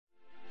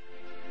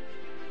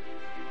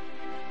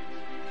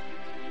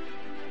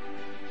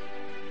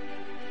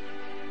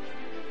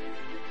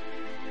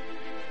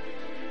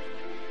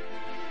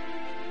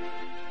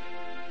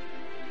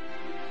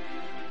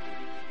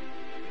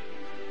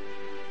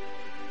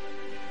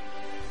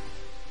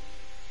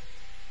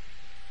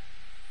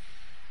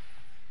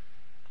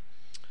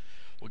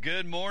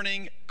Good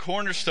morning,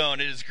 Cornerstone.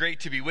 It is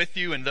great to be with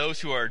you and those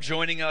who are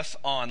joining us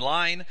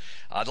online.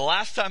 The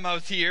last time I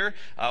was here,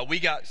 we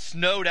got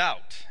snowed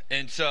out.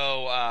 And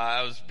so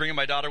I was bringing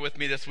my daughter with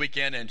me this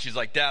weekend, and she's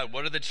like, "Dad,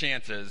 what are the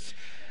chances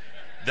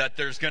that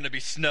there's going to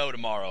be snow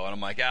tomorrow?" And I'm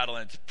like,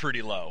 "Adeline, it's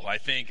pretty low. I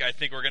think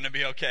we're going to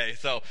be okay."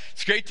 So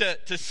it's great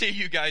to see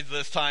you guys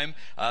this time.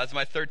 It's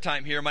my third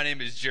time here. My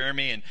name is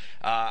Jeremy, and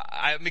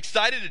I'm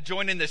excited to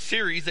join in this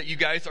series that you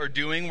guys are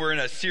doing. We're in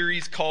a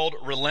series called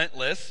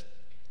Relentless.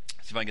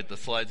 See if I can get the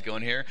slides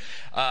going here.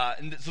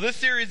 And so this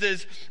series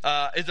is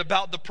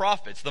about the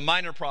prophets, the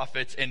minor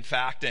prophets, in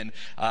fact. And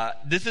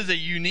this is a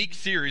unique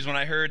series. When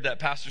I heard that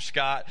Pastor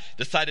Scott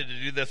decided to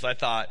do this, I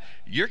thought,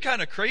 you're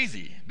kind of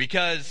crazy,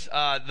 because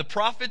the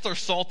prophets are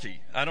salty.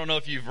 I don't know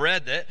if you've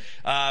read it,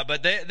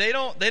 but they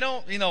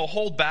don't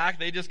hold back.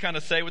 They just kind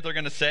of say what they're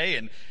going to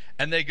say,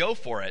 and they go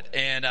for it.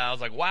 And I was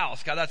like, wow,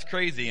 Scott, that's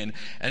crazy. And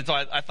so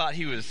I thought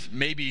he was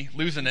maybe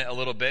losing it a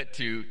little bit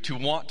to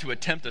want to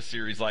attempt a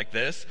series like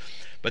this.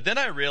 But then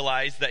I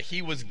realized that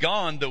he was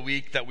gone the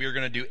week that we were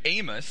going to do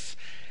Amos.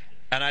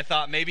 And I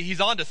thought maybe he's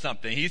onto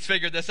something. He's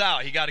figured this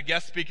out. He got a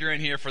guest speaker in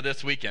here for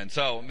this weekend.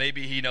 So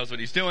maybe he knows what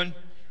he's doing.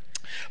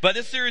 But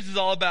this series is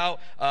all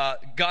about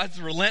God's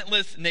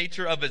relentless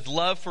nature of his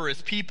love for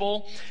his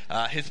people,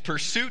 his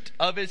pursuit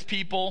of his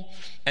people,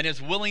 and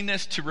his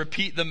willingness to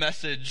repeat the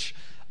message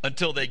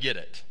until they get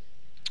it.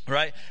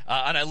 Right?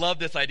 And I love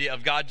this idea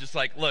of God just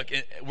like, look,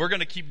 we're going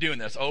to keep doing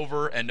this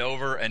over and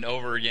over and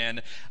over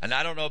again. And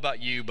I don't know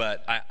about you,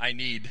 but I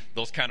need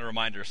those kind of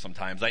reminders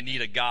sometimes. I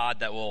need a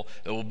God that will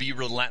be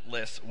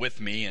relentless with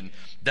me. And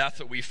that's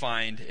what we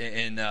find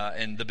in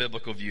the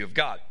biblical view of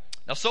God.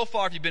 Now, so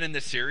far, if you've been in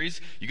this series,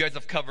 you guys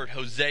have covered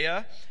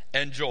Hosea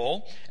and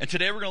Joel. And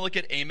today we're going to look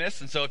at Amos.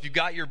 And so if you've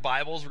got your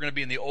Bibles, we're going to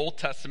be in the Old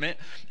Testament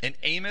in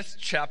Amos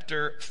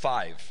chapter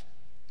 5.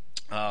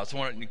 So I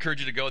want to encourage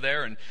you to go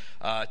there, and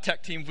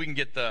tech team, if we can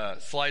get the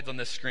slides on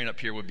this screen up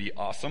here, would be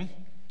awesome.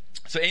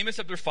 So Amos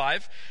chapter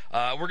 5,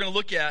 we're going to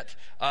look at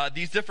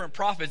these different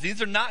prophets.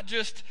 These are not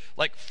just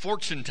like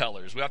fortune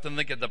tellers. We have to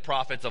think of the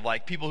prophets of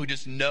like people who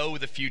just know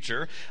the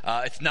future.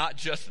 It's not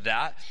just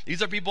that.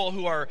 These are people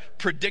who are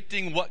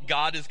predicting what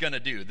God is going to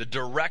do, the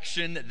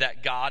direction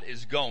that God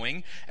is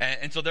going.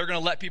 And so they're going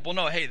to let people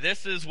know, hey,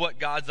 this is what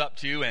God's up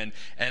to. And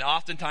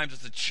oftentimes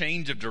it's a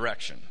change of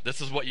direction.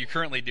 This is what you're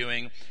currently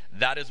doing.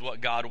 That is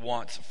what God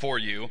wants for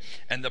you.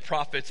 And the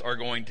prophets are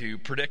going to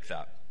predict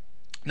that.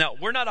 Now,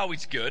 we're not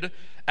always good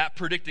at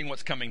predicting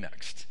what's coming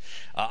next.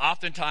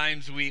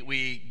 Oftentimes,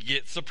 we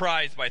get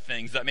surprised by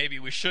things that maybe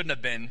we shouldn't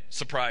have been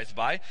surprised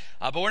by.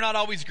 But we're not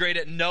always great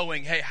at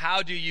knowing, hey,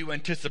 how do you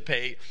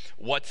anticipate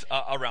what's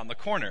around the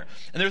corner?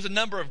 And there's a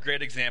number of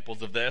great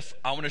examples of this.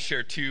 I want to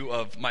share two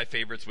of my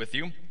favorites with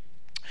you.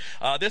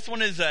 This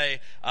one is a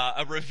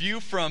review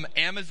from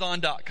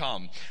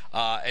Amazon.com.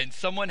 And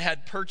someone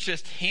had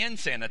purchased hand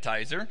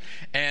sanitizer,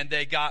 and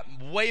they got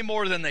way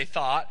more than they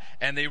thought,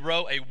 and they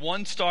wrote a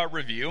 1-star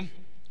review.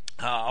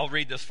 I'll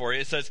read this for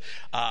you. It says,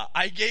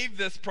 I gave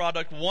this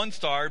product 1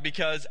 star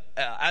because,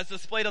 as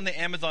displayed on the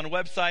Amazon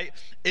website,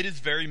 it is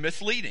very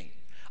misleading.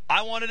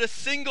 I wanted a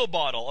single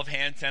bottle of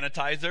hand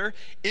sanitizer.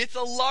 It's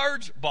a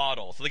large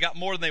bottle. So they got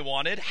more than they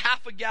wanted,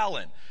 half a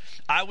gallon.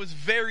 I was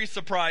very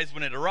surprised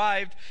when it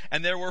arrived,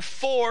 and there were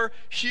 4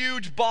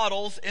 huge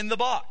bottles in the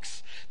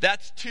box.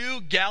 That's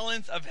 2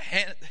 gallons of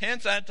hand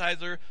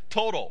sanitizer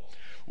total.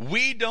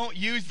 We don't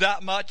use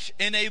that much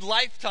in a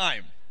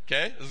lifetime.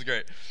 Okay, this is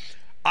great.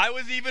 I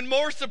was even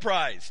more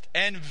surprised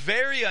and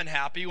very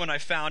unhappy when I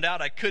found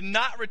out I could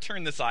not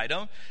return this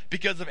item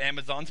because of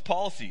Amazon's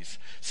policies.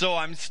 So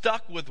I'm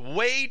stuck with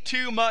way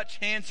too much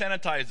hand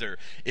sanitizer.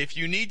 If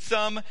you need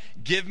some,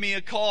 give me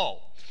a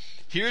call.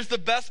 Here's the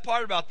best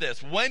part about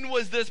this. When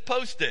was this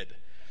posted?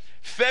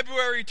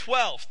 February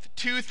 12th,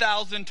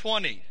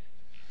 2020.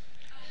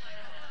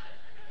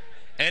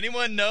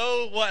 Anyone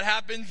know what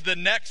happens the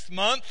next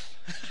month?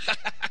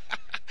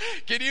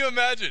 Can you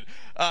imagine?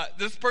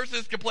 This person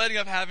is complaining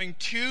of having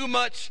too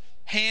much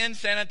hand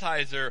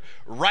sanitizer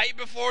right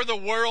before the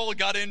world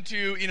got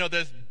into,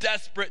 this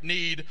desperate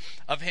need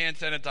of hand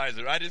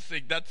sanitizer. I just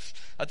think that's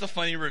a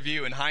funny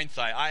review in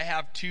hindsight. I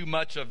have too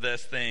much of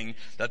this thing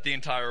that the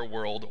entire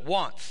world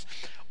wants.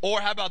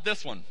 Or how about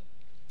this one?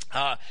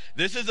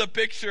 This is a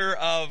picture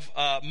of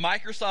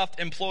Microsoft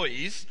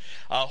employees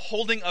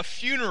holding a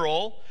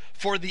funeral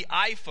for the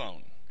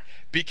iPhone,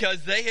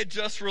 because they had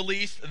just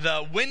released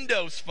the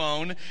Windows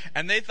Phone,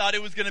 and they thought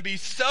it was going to be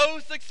so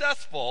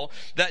successful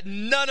that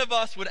none of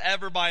us would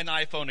ever buy an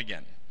iPhone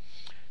again.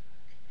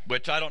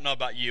 Which I don't know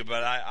about you,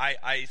 but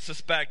I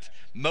suspect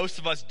most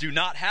of us do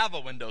not have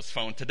a Windows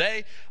Phone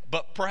today,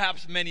 but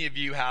perhaps many of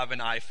you have an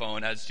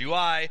iPhone, as do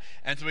I.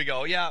 And so we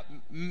go, yeah,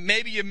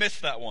 maybe you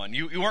missed that one.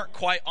 You weren't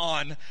quite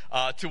on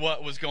to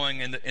what was going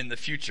in the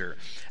future.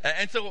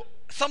 And so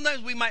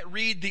sometimes we might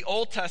read the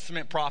Old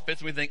Testament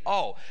prophets and we think,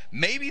 oh,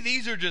 maybe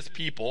these are just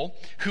people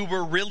who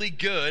were really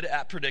good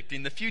at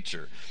predicting the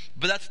future.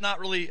 But that's not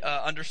really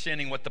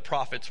understanding what the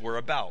prophets were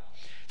about.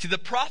 See, the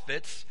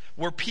prophets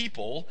were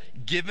people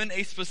given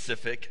a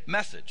specific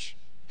message.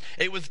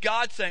 It was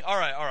God saying, all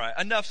right,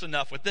 enough's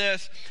enough with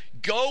this.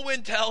 Go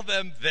and tell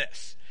them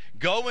this.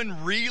 Go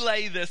and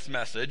relay this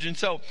message. And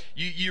so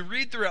you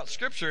read throughout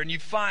Scripture and you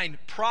find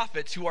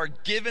prophets who are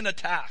given a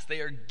task. They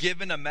are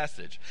given a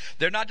message.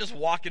 They're not just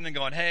walking and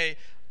going, hey,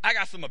 I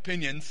got some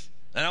opinions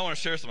and I want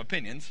to share some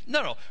opinions.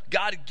 No.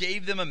 God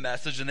gave them a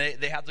message and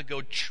they have to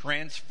go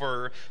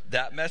transfer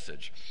that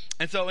message.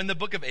 And so in the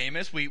book of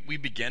Amos, we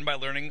begin by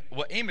learning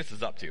what Amos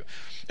is up to.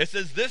 It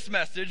says this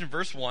message in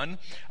verse 1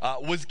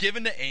 was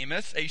given to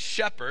Amos, a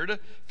shepherd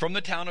from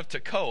the town of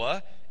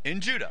Tekoa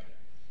in Judah.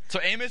 So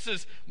Amos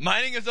is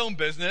minding his own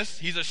business.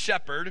 He's a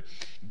shepherd.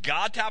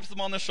 God taps him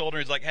on the shoulder.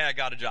 He's like, hey, I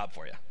got a job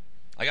for you.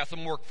 I got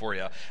some work for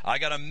you. I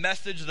got a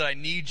message that I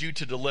need you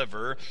to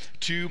deliver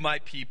to my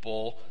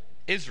people,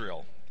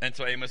 Israel. And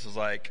so Amos is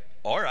like,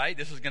 all right,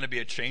 this is going to be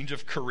a change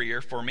of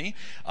career for me.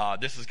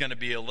 This is going to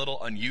be a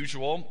little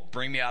unusual.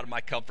 Bring me out of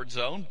my comfort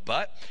zone.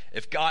 But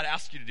if God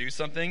asks you to do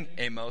something,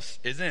 Amos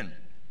is in.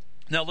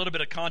 Now, a little bit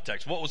of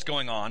context. What was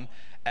going on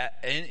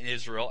in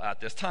Israel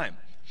at this time?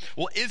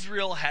 Well,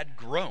 Israel had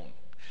grown.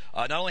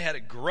 Not only had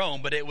it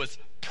grown, but it was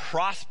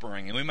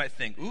prospering. And we might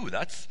think, ooh,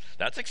 that's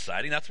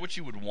exciting. That's what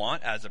you would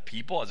want as a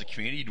people, as a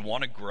community. You'd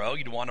want to grow.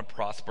 You'd want to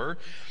prosper.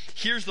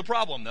 Here's the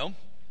problem, though.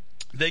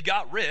 They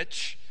got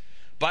rich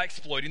by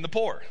exploiting the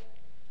poor.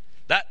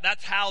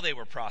 That's how they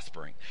were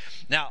prospering.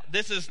 Now,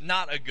 this is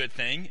not a good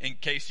thing, in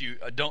case you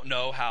don't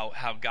know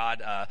how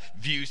God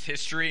views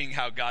history and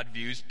how God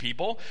views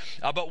people.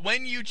 But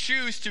when you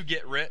choose to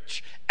get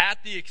rich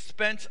at the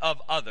expense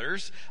of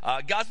others,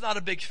 God's not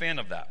a big fan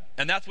of that.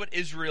 And that's what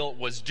Israel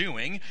was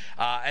doing.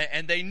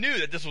 And they knew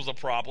that this was a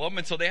problem.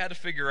 And so they had to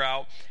figure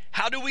out,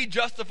 how do we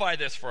justify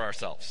this for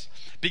ourselves?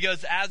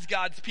 Because as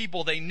God's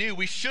people, they knew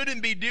we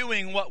shouldn't be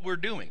doing what we're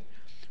doing.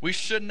 We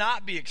should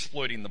not be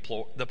exploiting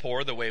the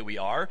poor the way we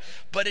are,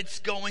 but it's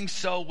going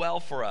so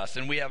well for us,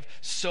 and we have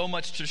so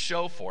much to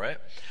show for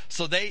it.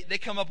 So they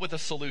come up with a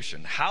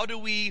solution. How do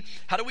we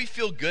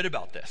feel good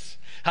about this?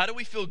 How do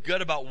we feel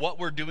good about what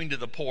we're doing to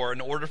the poor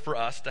in order for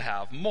us to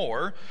have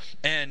more?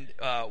 And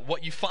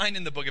what you find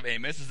in the book of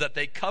Amos is that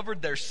they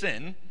covered their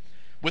sin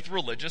with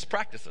religious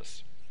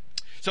practices.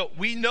 So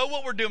we know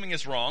what we're doing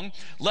is wrong.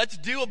 Let's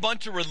do a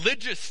bunch of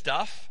religious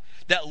stuff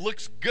that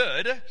looks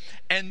good,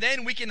 and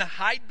then we can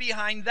hide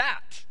behind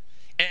that.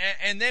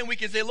 And then we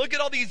can say, look at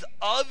all these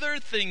other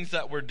things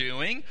that we're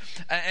doing,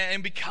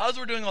 and because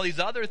we're doing all these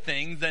other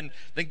things, then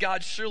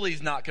God surely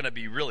is not going to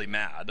be really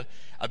mad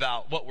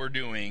about what we're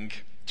doing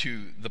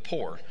to the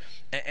poor.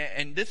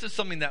 And this is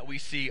something that we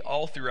see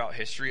all throughout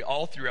history,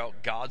 all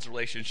throughout God's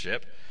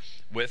relationship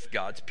with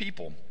God's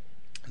people.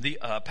 The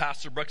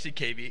Pastor Bruxy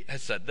Cavey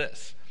has said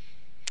this: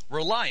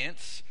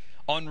 reliance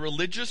on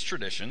religious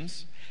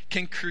traditions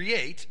can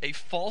create a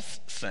false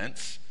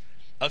sense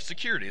of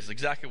security. It's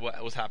exactly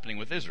what was happening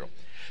with Israel.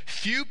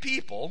 Few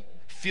people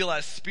feel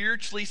as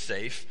spiritually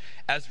safe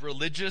as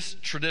religious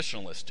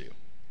traditionalists do.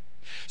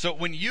 So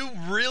when you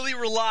really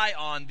rely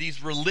on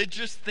these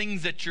religious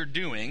things that you're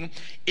doing,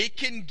 it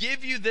can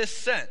give you this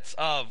sense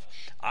of,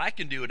 I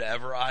can do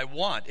whatever I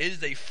want. It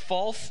is a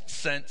false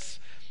sense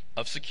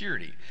of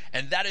security.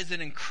 And that is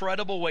an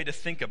incredible way to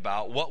think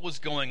about what was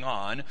going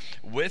on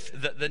with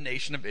the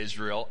nation of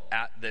Israel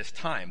at this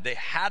time. They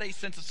had a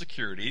sense of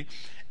security,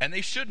 and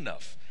they shouldn't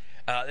have.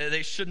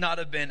 They should not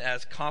have been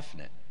as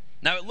confident.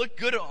 Now, it looked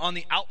good on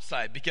the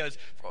outside, because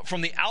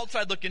from the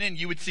outside looking in,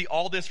 you would see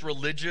all this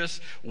religious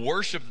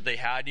worship that they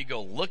had. You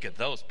go, look at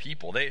those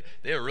people. They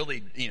are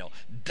really,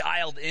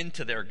 dialed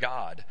into their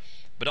God.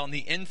 But on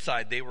the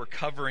inside, they were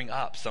covering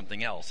up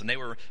something else, and they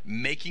were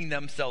making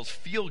themselves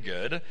feel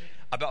good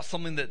about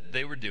something that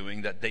they were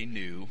doing that they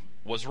knew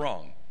was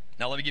wrong.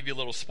 Now, let me give you a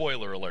little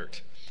spoiler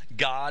alert.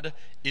 God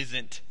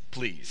isn't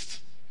pleased.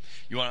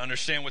 You want to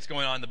understand what's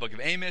going on in the book of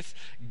Amos?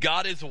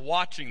 God is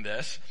watching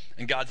this,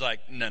 and God's like,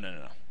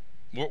 no.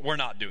 We're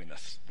not doing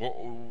this.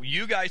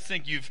 You guys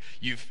think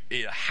you've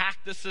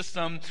hacked the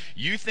system.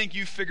 You think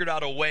you've figured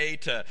out a way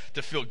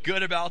to feel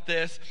good about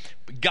this.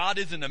 God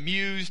isn't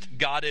amused.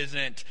 God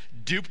isn't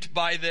duped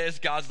by this.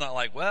 God's not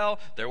like, well,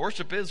 their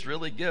worship is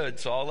really good,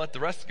 so I'll let the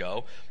rest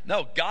go.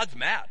 No, God's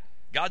mad.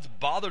 God's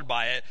bothered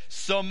by it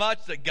so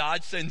much that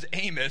God sends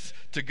Amos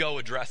to go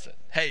address it.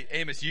 Hey,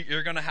 Amos,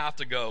 you're going to have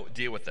to go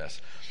deal with this.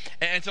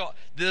 And so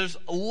there's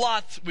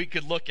lots we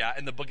could look at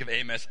in the book of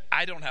Amos.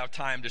 I don't have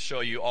time to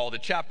show you all the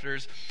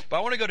chapters, but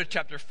I want to go to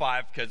chapter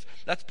 5 because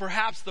that's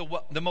perhaps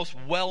the most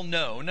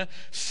well-known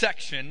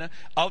section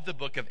of the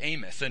book of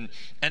Amos. And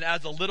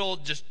as a little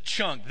just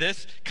chunk,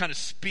 this kind of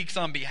speaks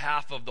on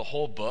behalf of the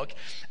whole book,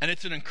 and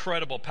it's an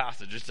incredible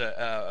passage. It's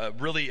a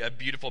really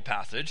beautiful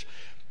passage.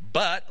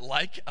 But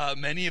like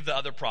many of the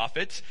other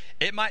prophets,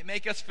 it might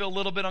make us feel a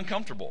little bit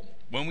uncomfortable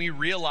when we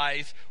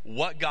realize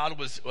what God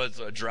was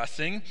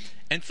addressing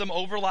and some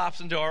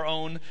overlaps into our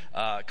own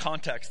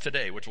context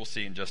today, which we'll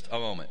see in just a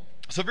moment.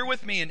 So if you're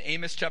with me in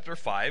Amos chapter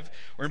 5,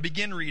 we're going to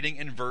begin reading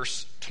in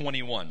verse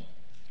 21.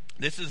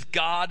 This is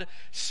God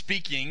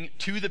speaking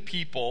to the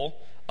people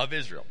of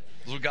Israel.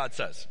 This is what God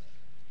says.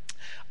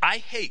 I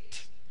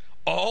hate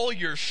all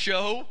your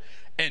show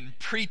and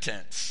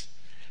pretense.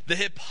 the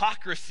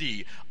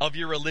hypocrisy of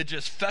your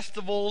religious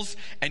festivals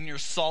and your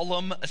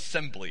solemn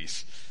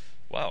assemblies.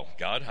 Wow,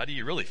 God, how do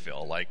you really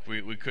feel? Like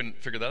we couldn't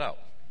figure that out.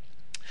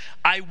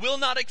 I will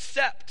not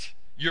accept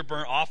your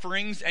burnt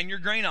offerings and your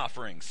grain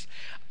offerings.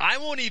 I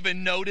won't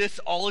even notice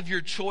all of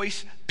your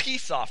choice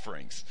peace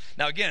offerings.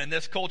 Now again, in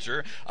this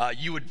culture,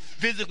 you would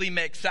physically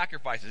make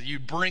sacrifices.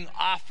 You'd bring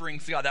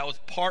offerings to God. That was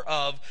part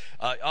of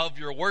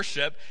your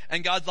worship.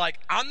 And God's like,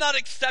 I'm not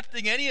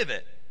accepting any of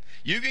it.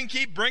 You can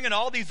keep bringing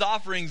all these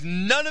offerings.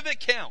 None of it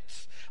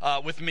counts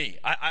with me.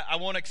 I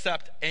won't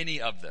accept any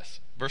of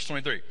this. Verse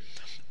 23.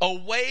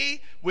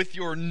 Away with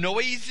your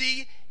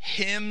noisy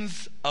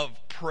hymns of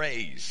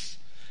praise.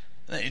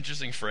 An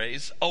interesting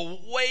phrase.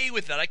 Away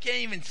with that. I can't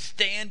even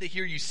stand to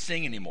hear you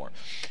sing anymore.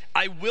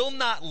 I will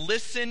not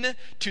listen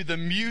to the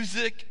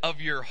music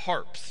of your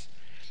harps.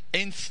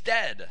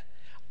 Instead,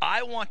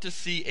 I want to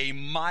see a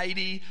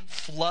mighty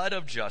flood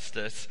of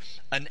justice,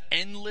 an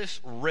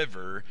endless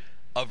river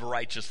of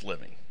righteous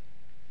living.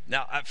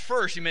 Now, at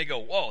first, you may go,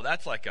 whoa,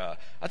 that's a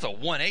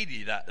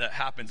 180 that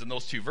happens in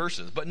those two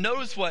verses. But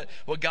notice what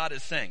God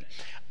is saying.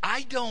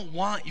 I don't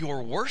want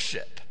your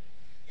worship.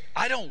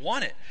 I don't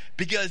want it,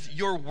 because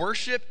your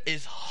worship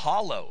is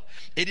hollow.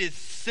 It is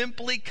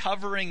simply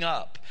covering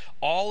up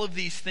all of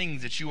these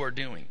things that you are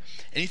doing.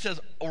 And he says,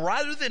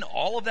 rather than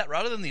all of that,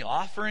 rather than the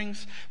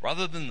offerings,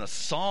 rather than the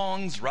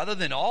songs, rather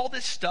than all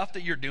this stuff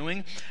that you're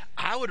doing,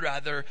 I would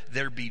rather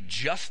there be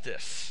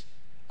justice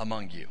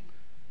among you.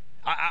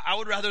 I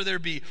would rather there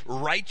be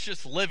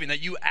righteous living,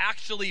 that you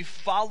actually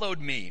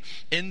followed me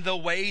in the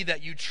way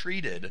that you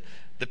treated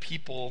the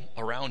people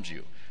around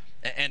you.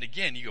 And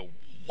again, you go,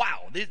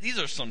 wow, these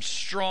are some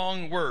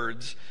strong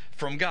words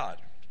from God.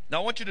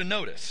 Now I want you to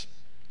notice,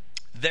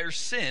 their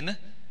sin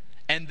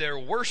and their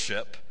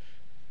worship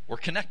were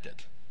connected.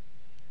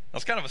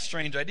 That's kind of a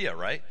strange idea,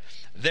 right?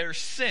 Their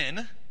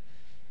sin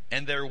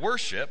and their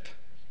worship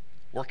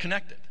were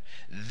connected.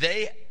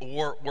 They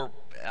were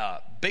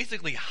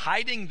basically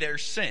hiding their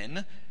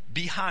sin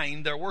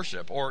behind their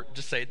worship. Or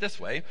to say it this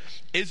way,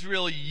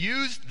 Israel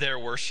used their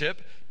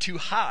worship to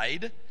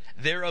hide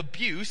their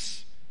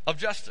abuse of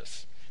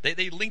justice.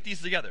 They link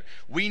these together.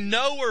 We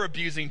know we're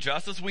abusing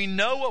justice. We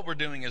know what we're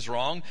doing is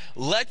wrong.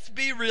 Let's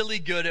be really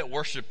good at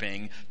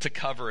worshiping to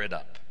cover it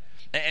up.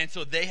 And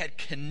so they had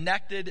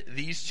connected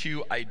these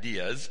two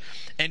ideas.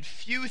 And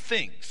few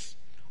things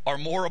are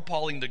more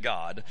appalling to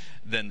God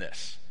than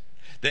this.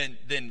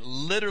 Than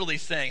literally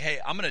saying, hey,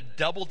 I'm going to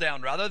double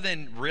down. Rather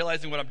than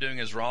realizing what I'm doing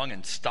is wrong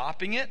and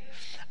stopping it,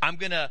 I'm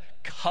going to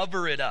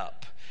cover it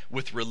up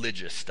with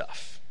religious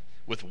stuff.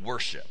 With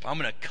worship. I'm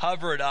going to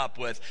cover it up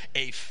with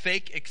a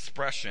fake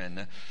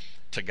expression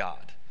to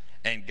God.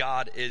 And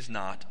God is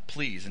not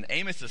pleased. And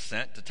Amos is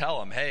sent to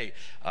tell him, hey,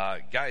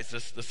 guys,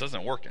 this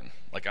isn't working.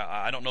 Like,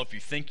 I don't know if you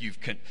think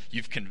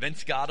you've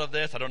convinced God of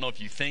this. I don't know if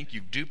you think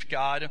you've duped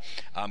God.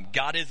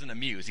 God isn't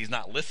amused. He's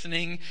not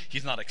listening.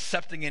 He's not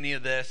accepting any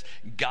of this.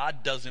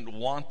 God doesn't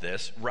want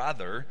this.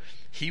 Rather,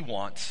 he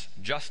wants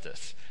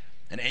justice.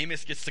 And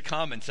Amos gets to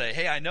come and say,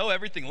 hey, I know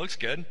everything looks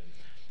good.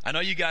 I know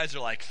you guys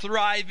are like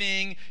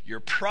thriving, you're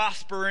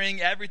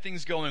prospering,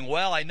 everything's going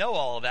well. I know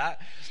all of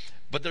that,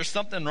 but there's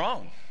something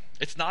wrong.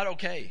 It's not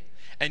okay.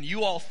 And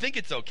you all think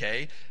it's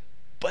okay,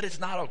 but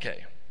it's not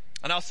okay.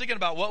 And I was thinking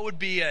about what would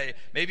be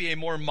maybe a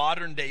more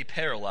modern day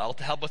parallel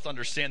to help us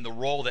understand the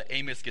role that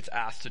Amos gets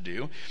asked to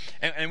do.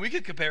 And we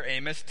could compare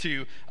Amos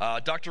to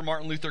Dr.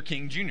 Martin Luther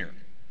King Jr.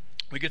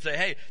 We could say,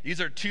 hey,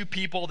 these are two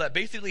people that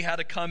basically had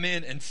to come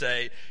in and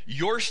say,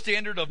 your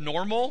standard of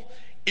normal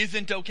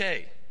isn't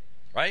okay.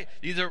 Right?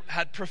 These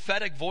had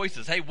prophetic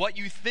voices. Hey, what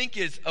you think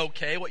is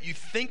okay, what you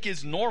think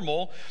is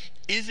normal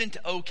isn't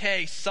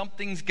okay.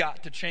 Something's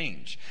got to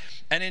change.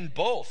 And in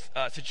both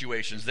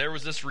situations, there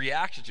was this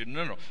reaction to,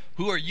 no,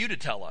 who are you to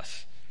tell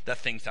us that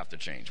things have to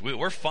change?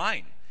 We're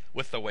fine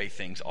with the way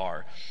things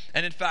are.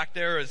 And in fact,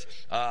 there is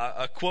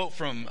a quote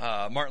from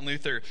Martin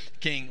Luther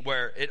King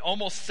where it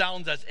almost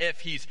sounds as if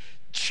he's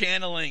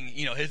channeling,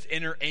 his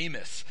inner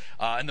Amos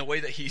in the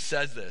way that he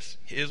says this.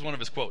 Here's one of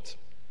his quotes.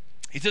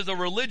 He says, a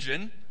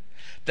religion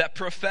that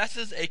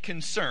professes a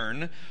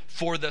concern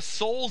for the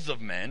souls of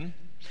men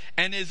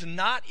and is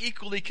not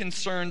equally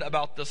concerned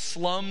about the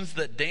slums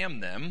that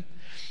damn them,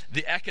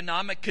 the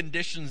economic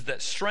conditions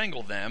that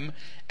strangle them,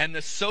 and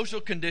the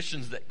social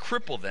conditions that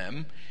cripple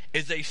them,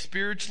 is a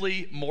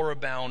spiritually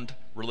moribund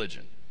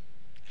religion.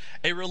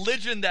 A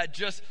religion that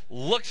just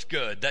looks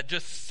good, that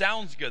just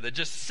sounds good, that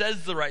just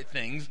says the right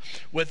things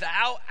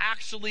without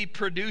actually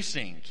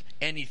producing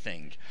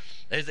anything,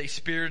 is a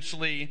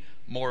spiritually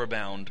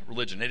moribund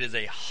religion. It is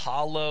a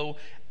hollow,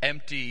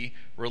 empty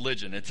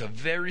religion. It's a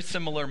very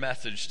similar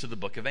message to the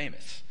book of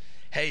Amos.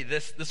 Hey,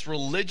 this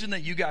religion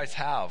that you guys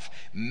have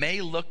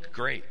may look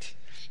great,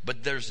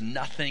 but there's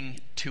nothing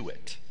to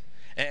it.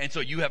 And so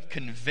you have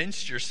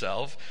convinced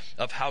yourself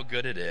of how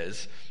good it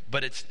is,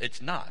 but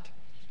it's not.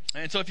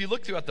 And so if you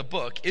look throughout the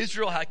book,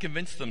 Israel had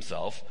convinced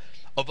themselves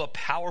of a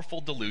powerful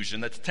delusion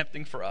that's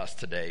tempting for us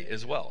today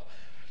as well.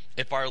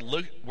 If our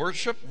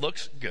worship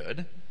looks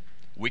good,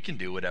 we can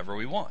do whatever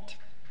we want.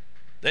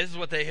 This is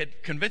what they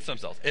had convinced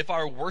themselves. If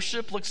our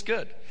worship looks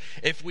good,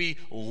 if we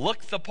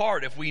look the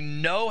part, if we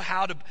know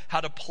how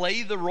to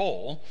play the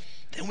role,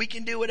 then we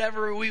can do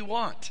whatever we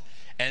want.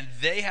 And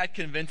they had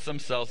convinced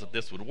themselves that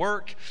this would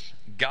work.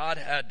 God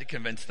had to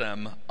convince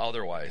them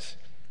otherwise.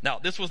 Now,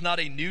 this was not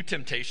a new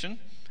temptation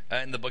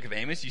in the book of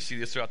Amos. You see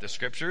this throughout the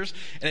scriptures.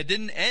 And it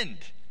didn't end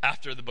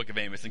after the book of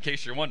Amos, in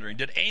case you're wondering.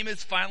 Did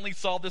Amos finally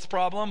solve this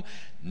problem?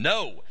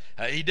 No,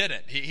 he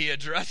didn't. He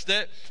addressed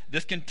it.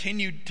 This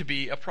continued to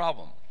be a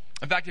problem.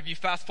 In fact, if you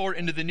fast forward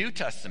into the New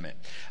Testament,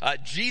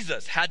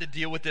 Jesus had to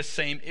deal with this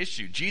same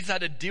issue. Jesus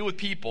had to deal with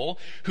people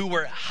who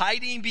were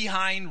hiding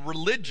behind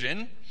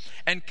religion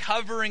and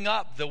covering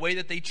up the way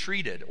that they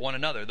treated one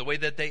another, the way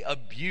that they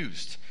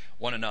abused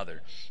one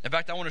another. In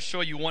fact, I want to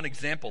show you one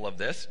example of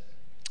this.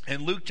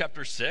 In Luke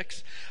chapter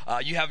 6,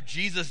 you have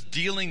Jesus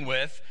dealing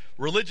with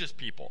religious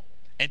people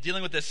and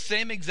dealing with the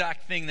same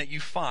exact thing that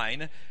you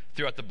find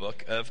throughout the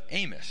book of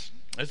Amos.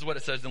 This is what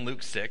it says in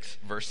Luke 6,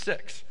 verse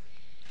 6.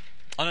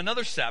 On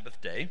another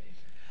Sabbath day,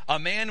 a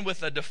man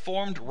with a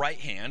deformed right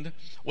hand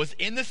was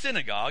in the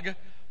synagogue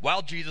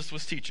while Jesus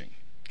was teaching.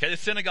 Okay, the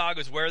synagogue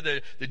is where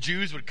the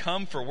Jews would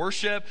come for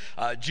worship.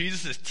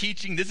 Jesus is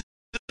teaching. This is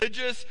a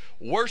religious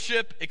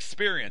worship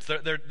experience.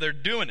 They're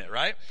doing it,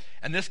 right?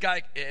 And this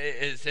guy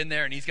is in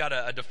there and he's got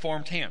a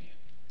deformed hand.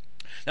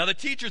 Now, the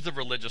teachers of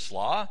religious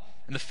law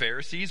and the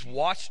Pharisees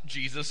watched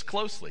Jesus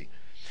closely.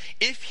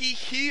 If he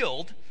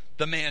healed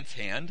the man's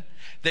hand,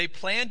 they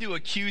planned to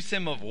accuse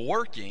him of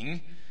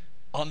working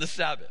on the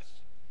Sabbath.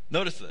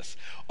 Notice this.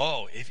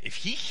 Oh, if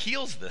he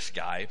heals this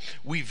guy,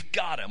 we've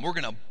got him. We're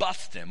going to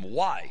bust him.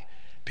 Why?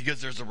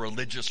 Because there's a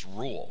religious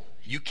rule.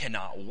 You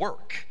cannot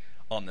work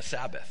on the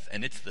Sabbath,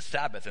 and it's the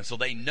Sabbath. And so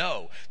they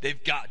know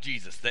they've got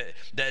Jesus, that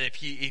if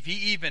he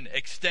even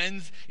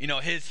extends,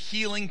 his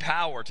healing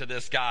power to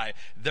this guy,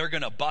 they're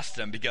going to bust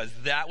him because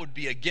that would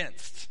be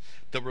against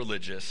the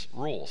religious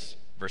rules.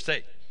 Verse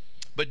 8.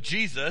 But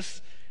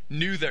Jesus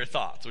knew their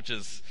thoughts, which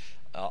is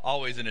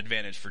always an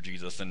advantage for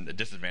Jesus and a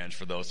disadvantage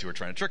for those who are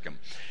trying to trick him.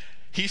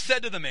 He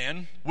said to the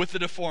man with the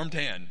deformed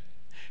hand,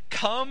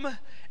 "Come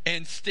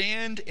and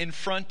stand in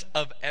front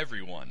of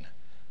everyone."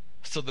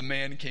 So the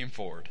man came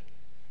forward.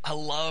 I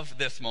love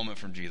this moment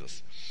from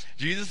Jesus.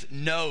 Jesus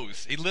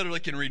knows, he literally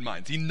can read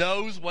minds. He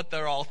knows what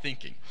they're all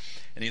thinking.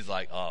 And he's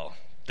like, oh,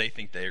 they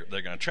think they're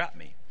going to trap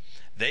me.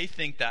 They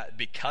think that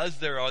because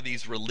there are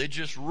these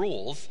religious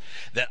rules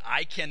that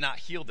I cannot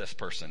heal this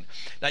person.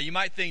 Now, you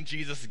might think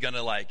Jesus is going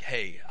to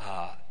hey,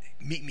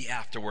 meet me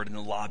afterward in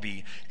the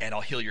lobby and I'll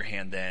heal your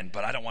hand then,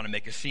 but I don't want to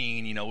make a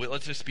scene.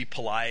 Let's just be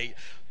polite.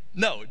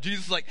 No,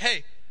 Jesus is like,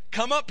 hey,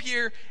 come up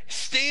here,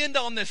 stand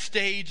on the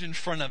stage in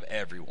front of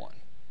everyone.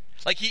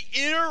 He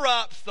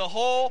interrupts the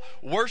whole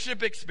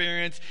worship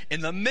experience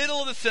in the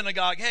middle of the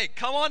synagogue. Hey,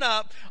 come on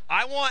up.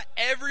 I want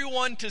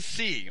everyone to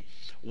see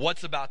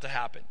what's about to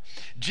happen.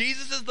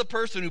 Jesus is the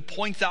person who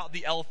points out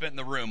the elephant in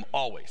the room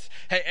always.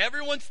 Hey,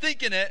 everyone's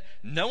thinking it.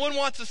 No one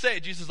wants to say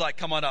it. Jesus is like,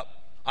 come on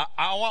up.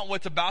 I want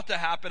what's about to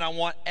happen. I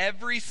want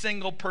every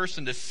single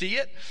person to see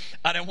it.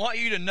 And I want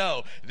you to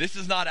know this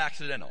is not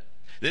accidental.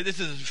 This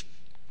is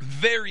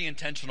very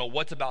intentional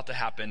what's about to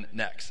happen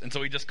next. And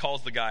so he just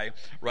calls the guy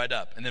right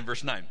up. And then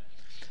verse 9.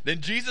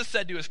 Then Jesus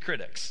said to his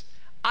critics,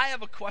 I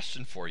have a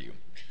question for you.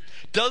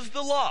 Does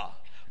the law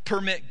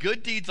permit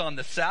good deeds on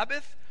the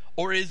Sabbath,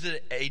 or is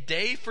it a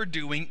day for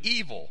doing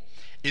evil?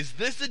 Is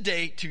this a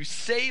day to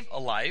save a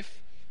life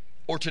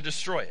or to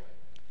destroy it?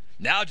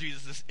 Now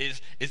Jesus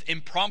is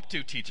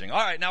impromptu teaching. All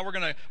right, now we're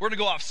gonna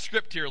go off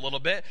script here a little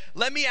bit.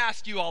 Let me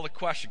ask you all a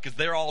question, because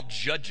they're all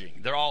judging.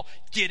 They're all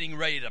getting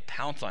ready to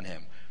pounce on him.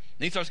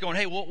 And he starts going,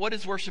 hey, what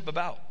is worship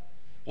about?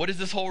 What is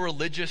this whole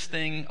religious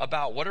thing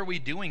about? What are we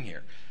doing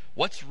here?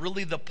 What's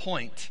really the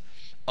point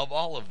of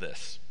all of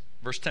this?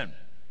 Verse 10.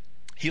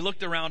 He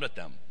looked around at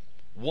them,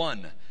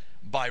 one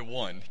by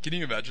one. Can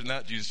you imagine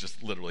that? Jesus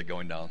just literally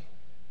going down.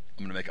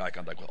 I'm going to make eye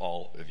contact with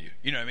all of you.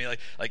 You know what I mean?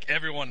 Like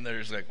everyone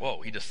there's like,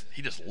 whoa, he just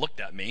looked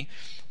at me,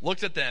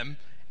 looked at them,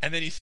 and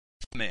then he said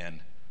to the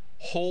man,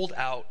 hold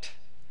out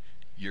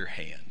your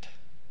hand.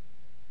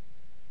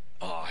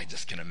 Oh, I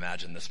just can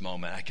imagine this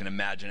moment. I can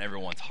imagine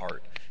everyone's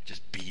heart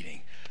just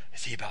beating.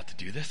 Is he about to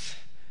do this?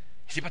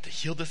 Is he about to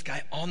heal this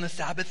guy on the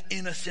Sabbath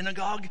in a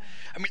synagogue?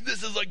 I mean,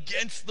 this is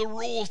against the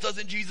rules.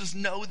 Doesn't Jesus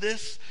know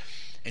this?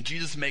 And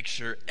Jesus makes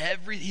sure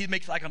he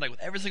makes eye contact with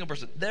every single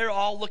person. They're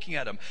all looking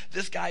at him.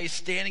 This guy is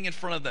standing in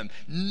front of them.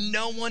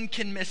 No one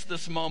can miss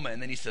this moment.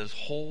 And then he says,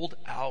 hold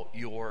out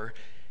your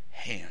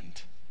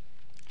hand.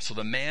 So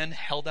the man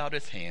held out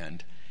his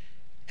hand,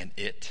 and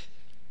it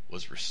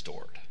was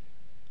restored.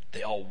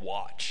 They all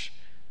watch.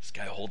 This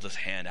guy holds his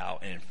hand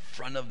out, and in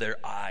front of their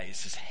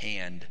eyes, his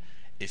hand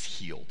is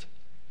healed.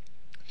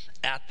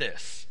 At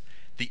this,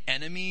 the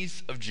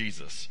enemies of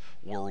Jesus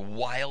were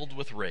wild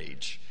with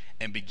rage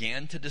and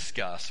began to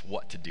discuss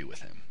what to do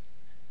with him.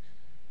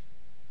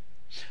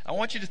 I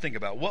want you to think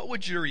about, what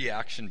would your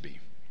reaction be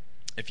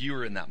if you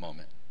were in that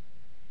moment?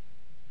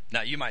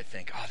 Now, you might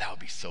think, oh, that would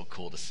be so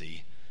cool to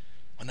see.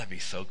 Wouldn't that be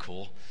so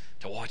cool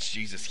to watch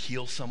Jesus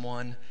heal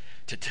someone,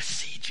 to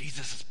see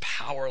Jesus'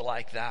 power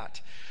like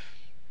that.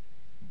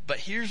 But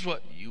here's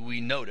what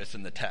we notice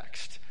in the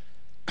text.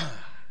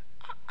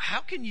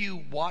 How can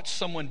you watch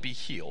someone be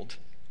healed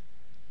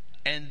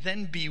and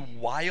then be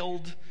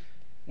wild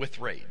with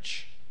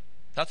rage?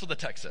 That's what the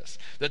text says.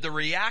 That the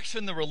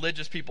reaction the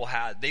religious people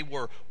had, they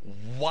were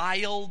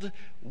wild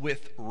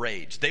with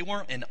rage. They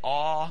weren't in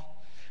awe.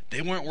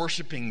 They weren't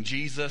worshiping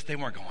Jesus. They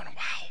weren't going,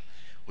 wow,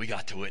 we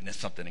got to witness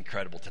something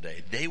incredible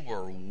today. They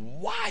were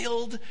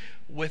wild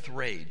with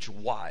rage.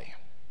 Why?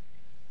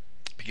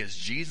 Because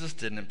Jesus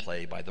didn't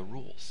play by the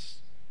rules.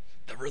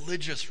 The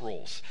religious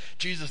rules.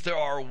 Jesus, there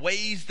are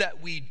ways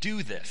that we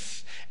do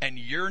this, and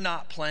you're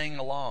not playing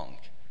along.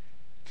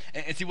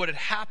 And see, what had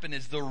happened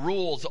is the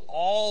rules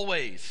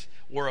always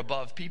were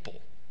above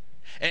people.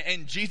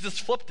 And Jesus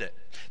flipped it.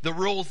 The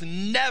rules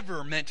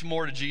never meant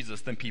more to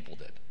Jesus than people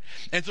did.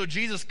 And so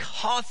Jesus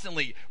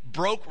constantly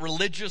broke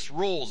religious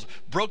rules,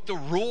 broke the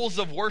rules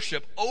of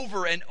worship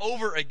over and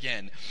over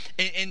again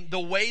in the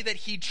way that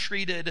he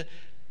treated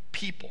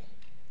people.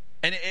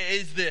 And it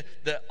is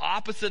the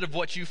opposite of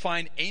what you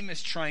find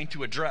Amos trying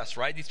to address,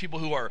 right? These people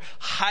who are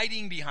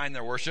hiding behind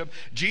their worship.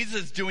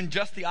 Jesus is doing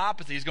just the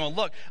opposite. He's going,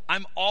 look,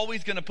 I'm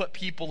always going to put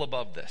people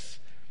above this.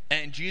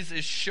 And Jesus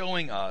is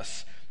showing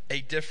us a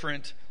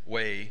different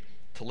way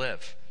to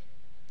live.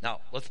 Now,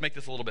 let's make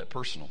this a little bit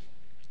personal.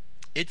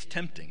 It's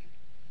tempting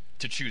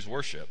to choose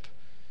worship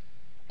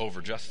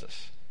over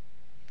justice.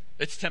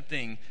 It's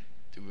tempting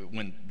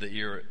when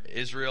you're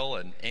Israel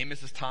and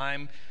Amos's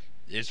time,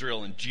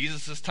 Israel in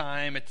Jesus'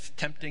 time, it's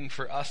tempting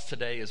for us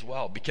today as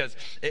well, because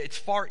it's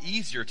far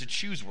easier to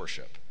choose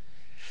worship.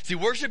 See,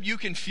 worship you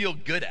can feel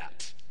good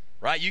at,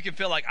 right? You can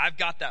feel like, I've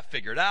got that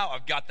figured out,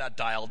 I've got that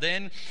dialed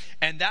in,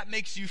 and that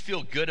makes you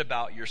feel good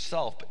about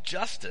yourself. But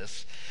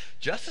justice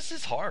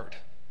is hard.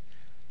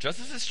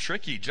 Justice is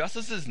tricky.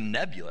 Justice is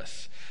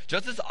nebulous.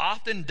 Justice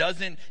often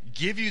doesn't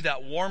give you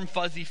that warm,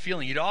 fuzzy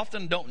feeling. You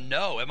often don't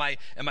know, am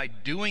I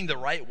doing the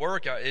right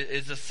work?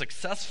 Is this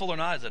successful or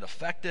not? Is it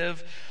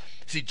effective?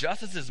 See,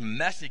 justice is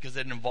messy because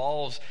it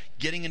involves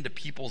getting into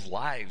people's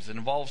lives. It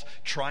involves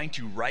trying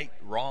to right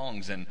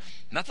wrongs. And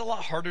that's a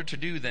lot harder to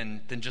do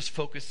than just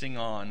focusing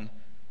on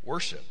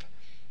worship.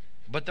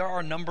 But there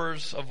are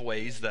numbers of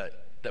ways that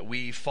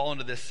we fall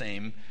into this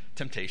same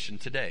temptation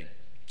today.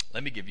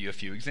 Let me give you a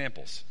few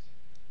examples.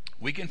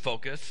 We can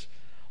focus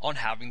on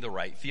having the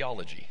right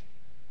theology.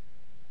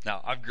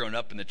 Now, I've grown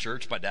up in the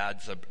church. My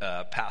dad's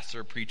a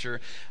pastor,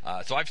 preacher.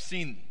 So I've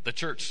seen the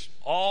church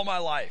all my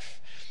life.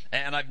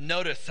 And I've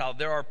noticed how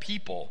there are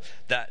people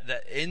that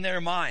in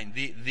their mind,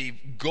 the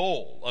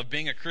goal of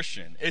being a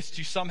Christian is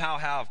to somehow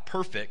have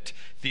perfect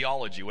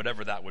theology,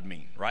 whatever that would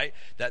mean, right?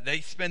 That they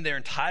spend their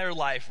entire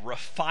life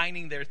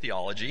refining their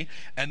theology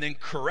and then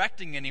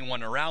correcting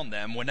anyone around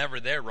them whenever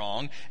they're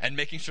wrong and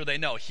making sure they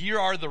know, here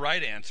are the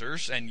right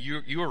answers and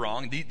you are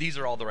wrong. These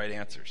are all the right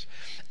answers.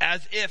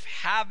 As if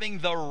having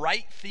the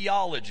right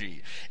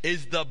theology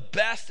is the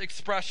best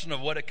expression of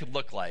what it could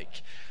look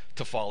like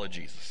to follow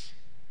Jesus.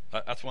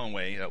 That's one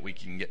way that we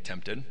can get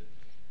tempted.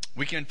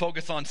 We can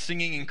focus on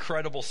singing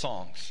incredible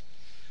songs.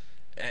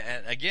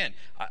 And again,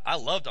 I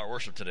loved our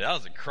worship today. That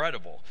was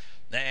incredible.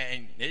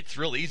 And it's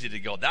real easy to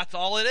go, that's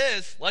all it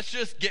is. Let's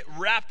just get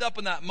wrapped up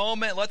in that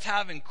moment. Let's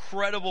have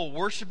incredible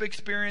worship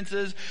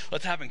experiences.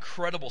 Let's have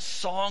incredible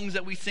songs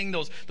that we sing,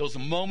 those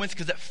moments,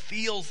 because it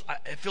feels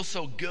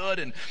so good.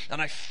 And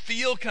I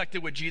feel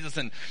connected with Jesus.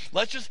 And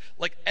let's just,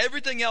 like,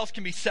 everything else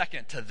can be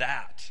second to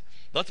that.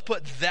 Let's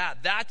put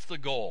that's the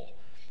goal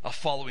of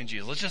following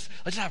Jesus. Let's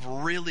just have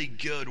really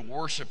good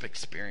worship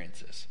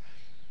experiences.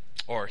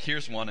 Or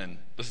here's one, and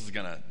this is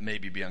going to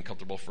maybe be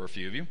uncomfortable for a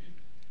few of you.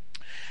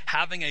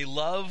 Having a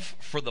love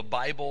for the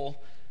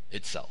Bible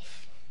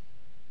itself.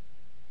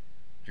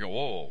 You go,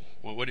 whoa,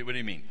 what do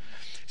you mean?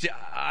 See,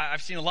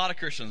 I've seen a lot of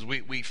Christians,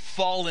 we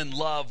fall in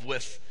love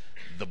with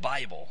the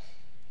Bible.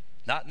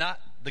 Not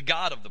the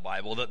God of the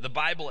Bible, the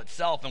Bible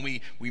itself, and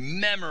we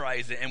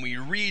memorize it, and we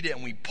read it,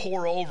 and we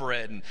pore over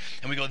it, and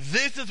we go,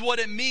 this is what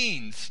it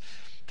means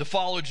to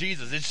follow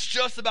Jesus. It's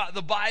just about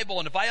the Bible,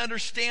 and if I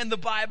understand the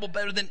Bible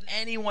better than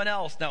anyone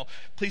else. Now,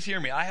 please hear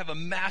me. I have a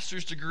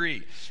master's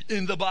degree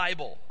in the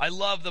Bible. I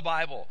love the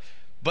Bible.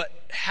 But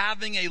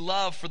having a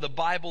love for the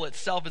Bible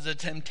itself is a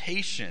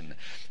temptation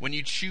when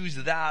you choose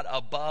that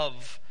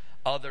above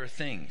other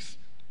things.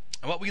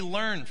 And what we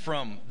learn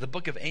from the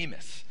book of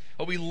Amos,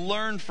 what we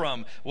learn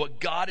from what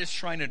God is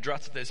trying to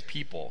address with his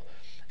people,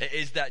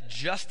 is that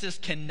justice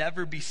can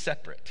never be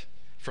separate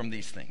from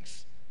these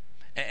things.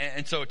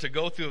 And so to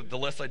go through the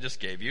list I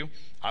just gave you,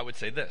 I would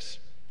say this.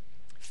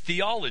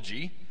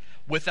 Theology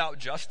without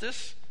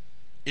justice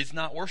is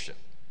not worship.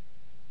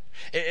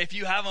 If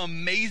you have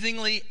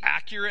amazingly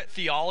accurate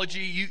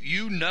theology,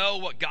 you know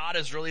what God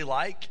is really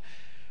like,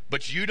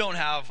 but you don't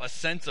have a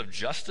sense of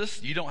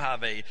justice, you don't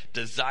have a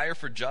desire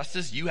for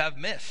justice, you have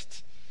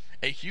missed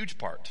a huge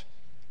part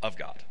of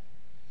God.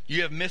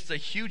 You have missed a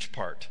huge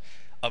part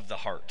of the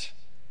heart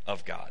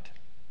of God.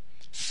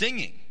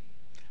 Singing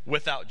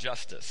without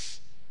justice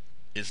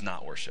is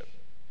not worship.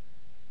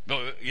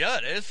 Oh, yeah,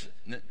 it is.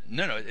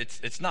 No,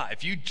 it's not.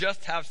 If you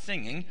just have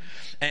singing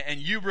and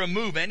you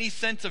remove any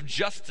sense of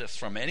justice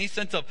from it, any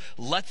sense of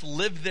let's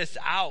live this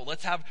out,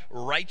 let's have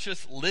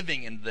righteous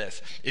living in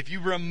this, if you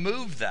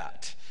remove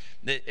that,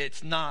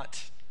 it's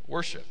not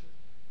worship.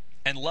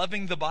 And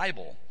loving the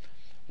Bible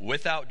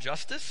without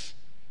justice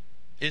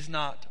is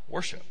not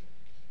worship.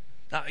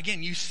 Now,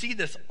 again, you see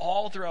this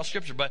all throughout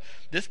Scripture, but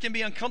this can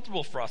be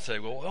uncomfortable for us to say,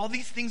 well, all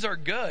these things are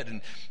good,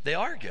 and they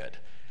are good.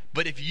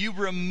 But if you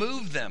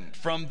remove them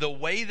from the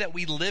way that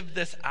we live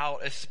this out,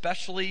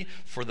 especially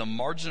for the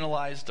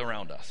marginalized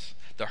around us,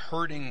 the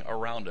hurting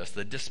around us,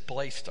 the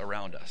displaced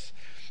around us,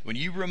 when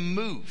you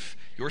remove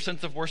your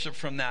sense of worship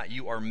from that,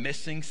 you are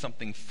missing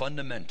something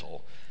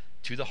fundamental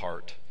to the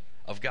heart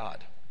of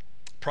God.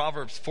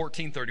 Proverbs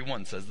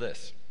 14:31 says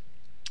this: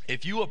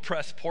 if you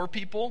oppress poor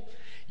people,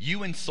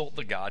 you insult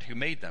the God who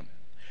made them.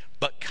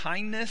 But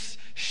kindness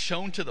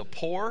shown to the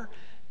poor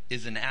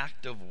is an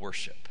act of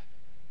worship.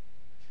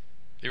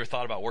 You ever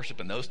thought about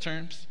worship in those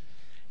terms?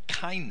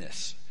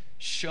 Kindness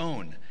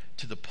shown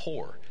to the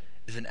poor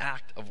is an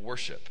act of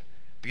worship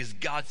because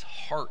God's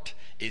heart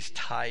is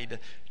tied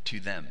to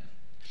them.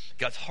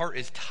 God's heart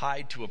is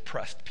tied to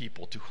oppressed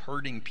people, to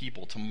hurting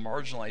people, to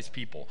marginalized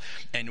people.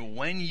 And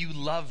when you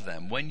love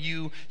them, when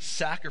you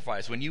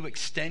sacrifice, when you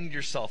extend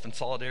yourself in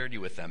solidarity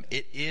with them,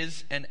 it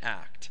is an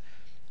act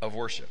of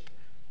worship.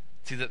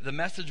 See, the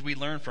message we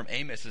learned from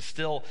Amos is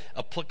still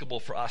applicable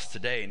for us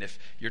today. And if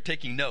you're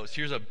taking notes,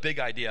 here's a big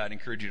idea I'd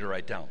encourage you to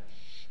write down.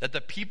 That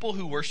the people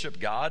who worship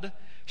God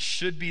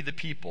should be the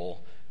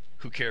people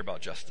who care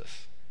about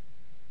justice.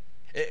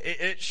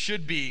 It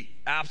should be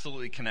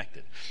absolutely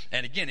connected.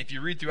 And again, if you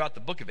read throughout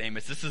the book of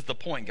Amos, this is the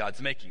point God's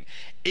making.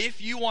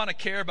 If you want to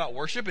care about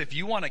worship, if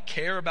you want to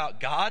care about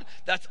God,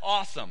 that's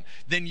awesome.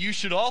 Then you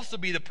should also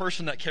be the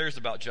person that cares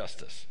about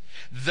justice.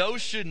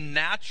 Those should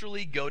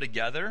naturally go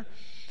together.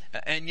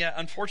 And yet,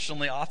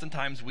 unfortunately,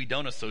 oftentimes we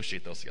don't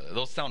associate those together.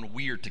 Those sound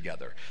weird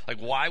together. Like,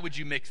 why would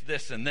you mix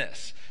this and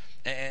this?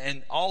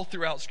 And all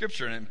throughout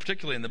Scripture, and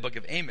particularly in the book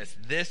of Amos,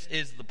 this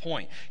is the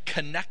point.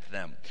 Connect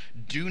them.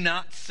 Do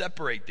not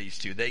separate these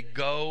two. They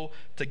go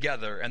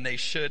together, and they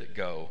should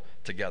go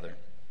together.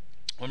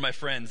 One of my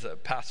friends, a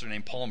pastor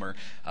named Palmer,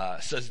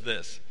 says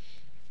this: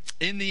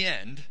 in the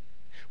end,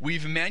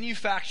 we've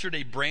manufactured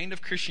a brand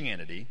of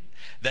Christianity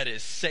that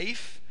is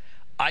safe,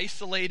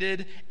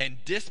 isolated,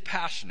 and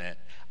dispassionate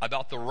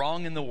about the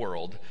wrong in the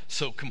world,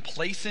 so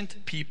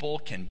complacent people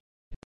can be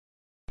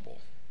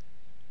comfortable.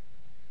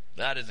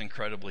 That is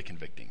incredibly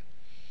convicting.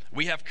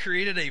 We have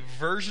created a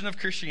version of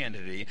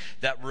Christianity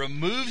that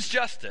removes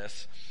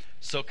justice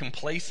so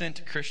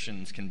complacent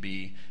Christians can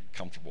be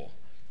comfortable.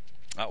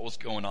 That was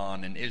going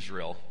on in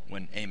Israel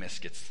when Amos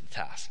gets the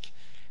task.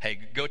 Hey,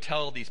 go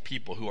tell these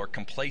people who are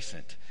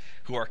complacent,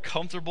 who are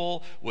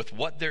comfortable with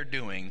what they're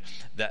doing,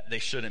 that they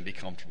shouldn't be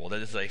comfortable.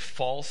 That is a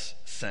false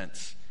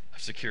sense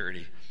of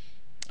security.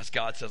 As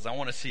God says, I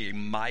want to see a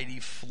mighty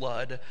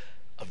flood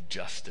of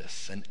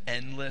justice, an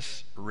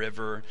endless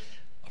river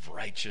of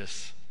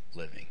righteous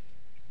living.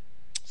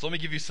 So let me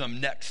give you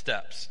some next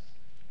steps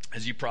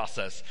as you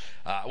process.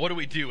 What do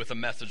we do with a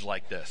message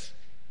like this?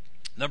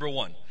 Number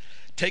one,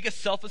 take a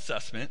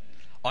self-assessment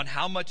on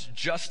how much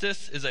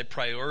justice is a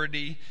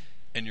priority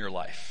in your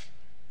life.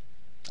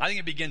 I think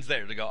it begins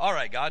there, to go, all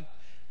right, God,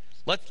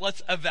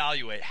 let's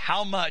evaluate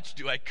how much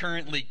do I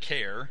currently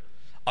care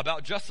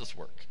about justice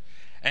work,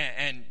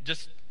 and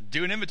just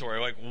do an inventory.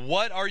 Like,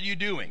 what are you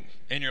doing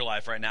in your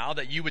life right now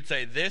that you would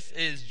say, this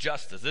is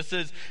justice? This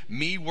is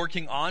me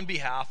working on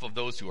behalf of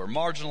those who are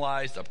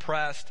marginalized,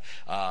 oppressed,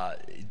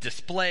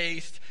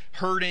 displaced,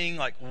 hurting.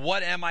 Like,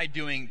 what am I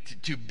doing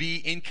to be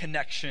in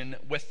connection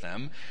with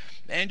them?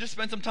 And just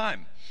spend some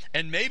time.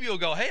 And maybe you'll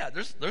go, hey,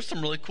 there's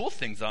some really cool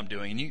things that I'm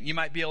doing. And you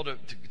might be able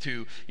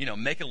to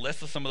make a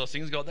list of some of those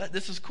things and go,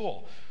 this is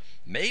cool.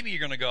 Maybe you're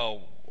going to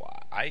go,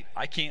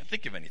 I can't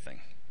think of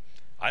anything.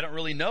 I don't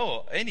really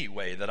know any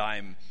way that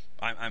I'm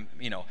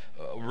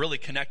really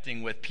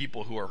connecting with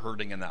people who are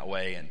hurting in that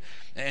way.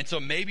 And so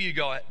maybe you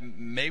go,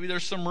 maybe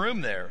there's some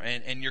room there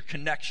in your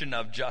connection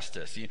of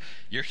justice.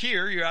 You're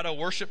here, you're at a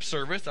worship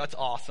service. That's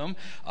awesome.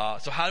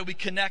 So how do we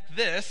connect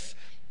this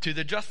to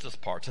the justice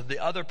part, to the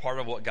other part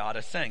of what God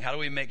is saying? How do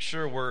we make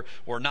sure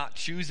we're not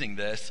choosing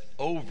this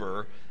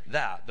over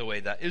that, the way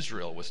that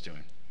Israel was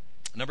doing?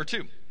 Number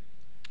two,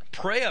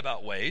 pray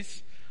about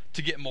ways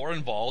to get more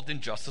involved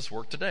in justice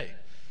work today.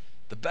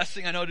 The best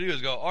thing I know to do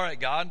is go, all right,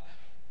 God,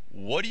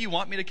 what do you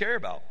want me to care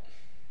about?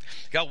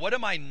 God, what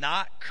am I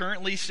not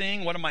currently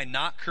seeing? What am I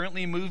not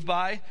currently moved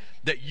by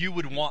that you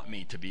would want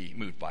me to be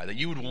moved by, that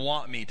you would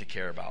want me to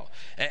care about?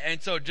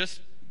 And so just,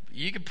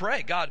 you can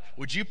pray, God,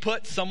 would you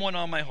put someone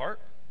on my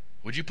heart?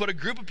 Would you put a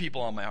group of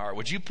people on my heart?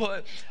 Would you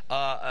put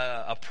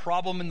a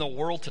problem in the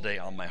world today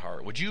on my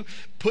heart? Would you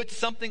put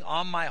something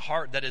on my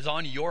heart that is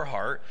on your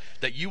heart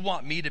that you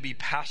want me to be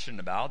passionate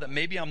about, that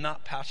maybe I'm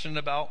not passionate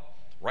about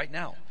right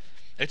now?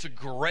 It's a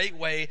great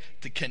way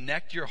to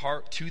connect your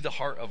heart to the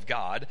heart of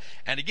God.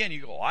 And again,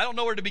 you go, I don't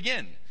know where to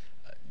begin.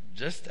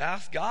 Just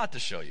ask God to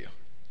show you.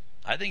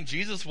 I think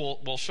Jesus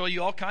will show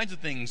you all kinds of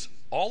things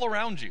all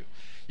around you.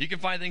 You can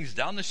find things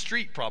down the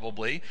street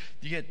probably.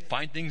 You can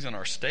find things in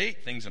our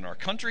state, things in our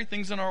country,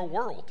 things in our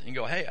world. You can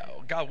go, hey,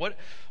 God,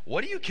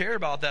 what do you care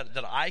about that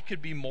I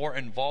could be more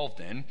involved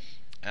in?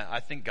 And I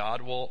think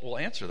God will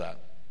answer that.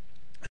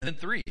 And then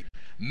 3,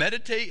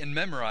 meditate and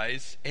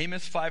memorize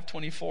Amos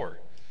 5:24.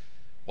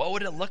 What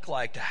would it look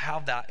like to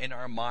have that in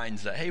our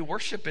minds that, hey,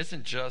 worship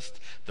isn't just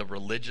the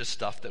religious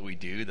stuff that we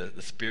do,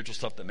 the spiritual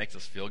stuff that makes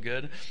us feel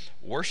good.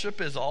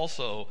 Worship is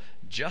also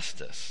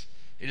justice.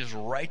 It is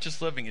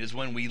righteous living. It is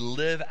when we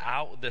live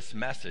out this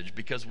message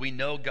because we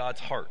know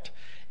God's heart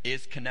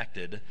is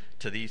connected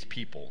to these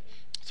people.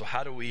 So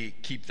how do we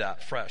keep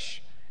that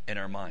fresh in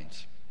our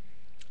minds?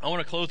 I want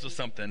to close with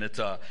something. It's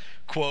a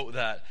quote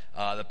that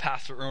the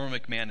pastor Erwin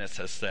McManus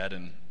has said,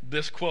 and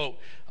this quote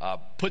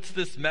puts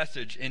this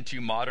message into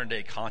modern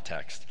day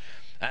context.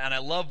 And I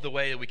love the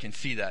way that we can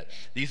see that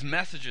these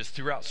messages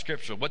throughout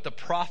Scripture, what the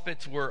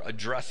prophets were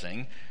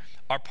addressing,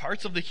 are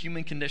parts of the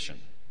human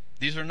condition.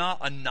 These are not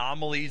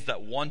anomalies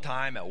that one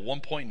time, at one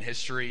point in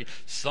history,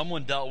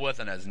 someone dealt with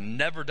and has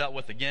never dealt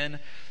with again.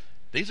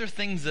 These are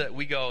things that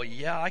we go,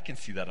 yeah, I can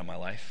see that in my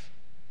life.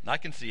 I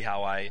can see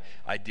how I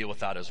deal with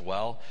that as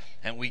well.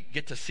 And we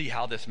get to see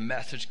how this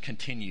message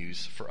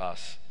continues for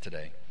us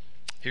today.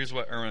 Here's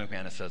what Erwin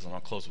McManus says, and I'll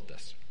close with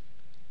this.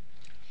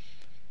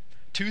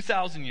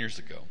 2,000 years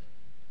ago,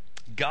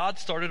 God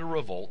started a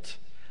revolt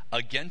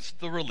against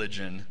the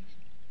religion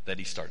that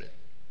he started.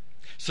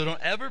 So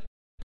don't ever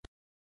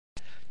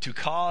to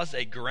cause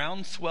a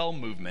groundswell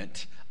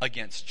movement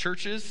against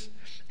churches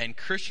and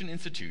Christian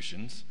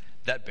institutions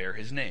that bear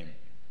his name.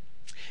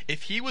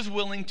 If he was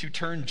willing to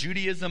turn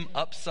Judaism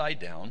upside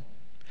down,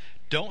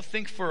 don't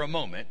think for a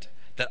moment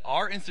that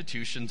our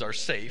institutions are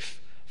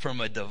safe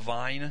from a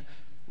divine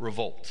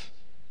revolt.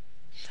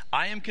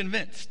 I am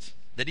convinced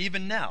that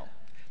even now,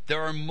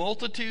 there are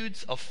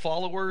multitudes of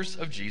followers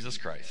of Jesus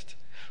Christ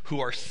who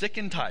are sick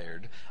and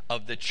tired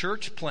of the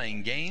church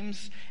playing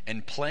games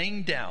and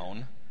playing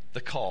down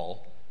the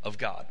call of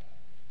God.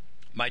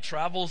 My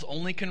travels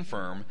only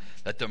confirm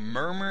that the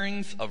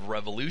murmurings of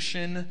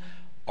revolution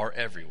are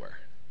everywhere.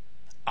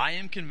 I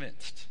am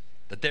convinced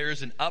that there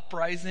is an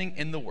uprising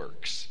in the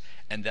works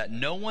and that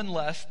no one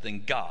less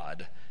than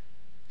God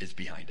is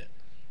behind it.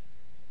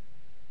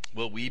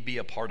 Will we be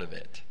a part of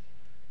it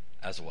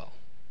as well?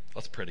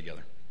 Let's pray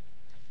together.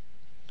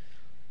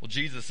 Well,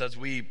 Jesus, as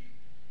we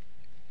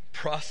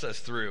process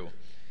through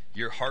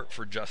your heart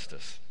for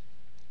justice,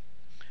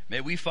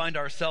 may we find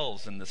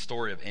ourselves in the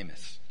story of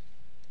Amos.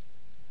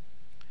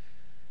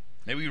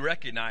 May we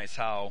recognize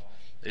how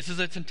this is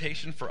a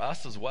temptation for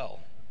us as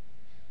well,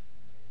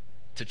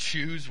 to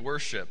choose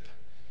worship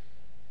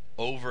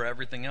over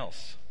everything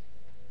else.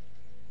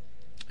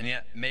 And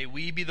yet, may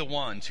we be the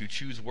ones who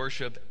choose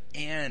worship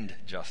and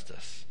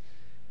justice,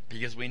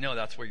 because we know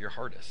that's where your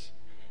heart is.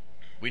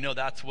 We know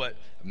that's what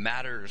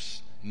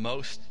matters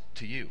most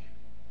to you.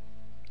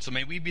 So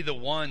may we be the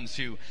ones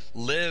who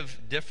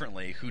live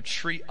differently, who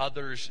treat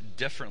others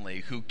differently,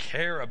 who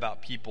care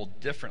about people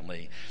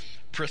differently,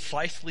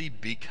 precisely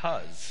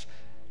because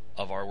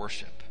of our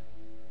worship.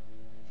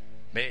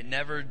 May it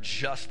never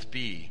just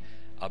be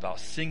about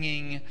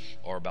singing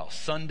or about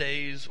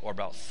Sundays or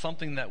about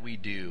something that we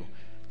do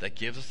that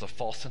gives us a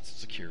false sense of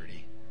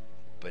security,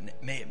 but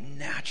may it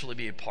naturally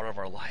be a part of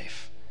our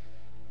life,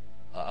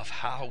 of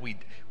how we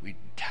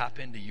tap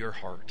into your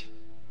heart,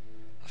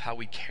 of how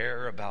we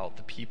care about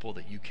the people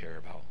that you care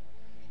about.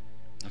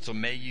 And so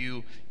may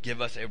you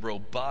give us a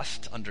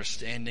robust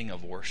understanding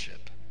of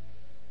worship,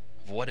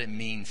 of what it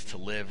means to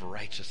live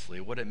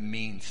righteously, what it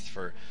means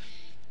for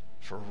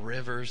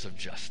rivers of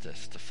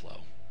justice to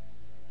flow.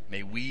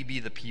 May we be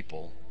the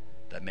people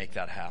that make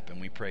that happen.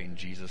 We pray in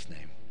Jesus'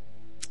 name.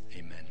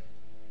 Amen.